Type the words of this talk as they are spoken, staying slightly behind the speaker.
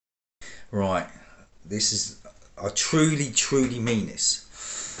Right, this is, I truly mean this.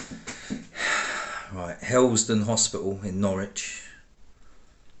 Right, Hellesdon Hospital in Norwich.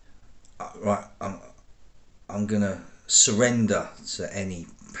 Right, I'm gonna surrender to any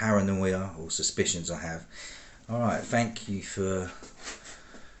paranoia or suspicions I have. Alright, thank you for,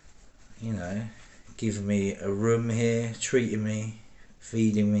 you know, giving me a room here, treating me,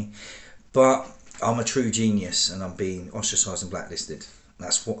 feeding me. But I'm a true genius and I'm being ostracised and blacklisted.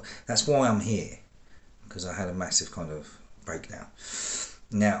 That's why I'm here, because I had a massive kind of breakdown.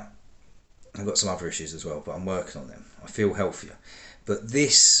 Now, I've got some other issues as well, but I'm working on them. I feel healthier. But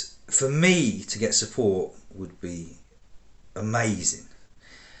this, for me to get support, would be amazing.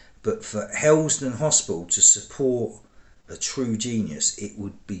 But for Hellesdon Hospital to support a true genius, it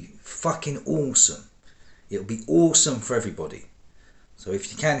would be fucking awesome. It would be awesome for everybody. So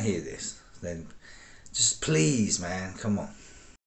if you can hear this, then just please, man, come on.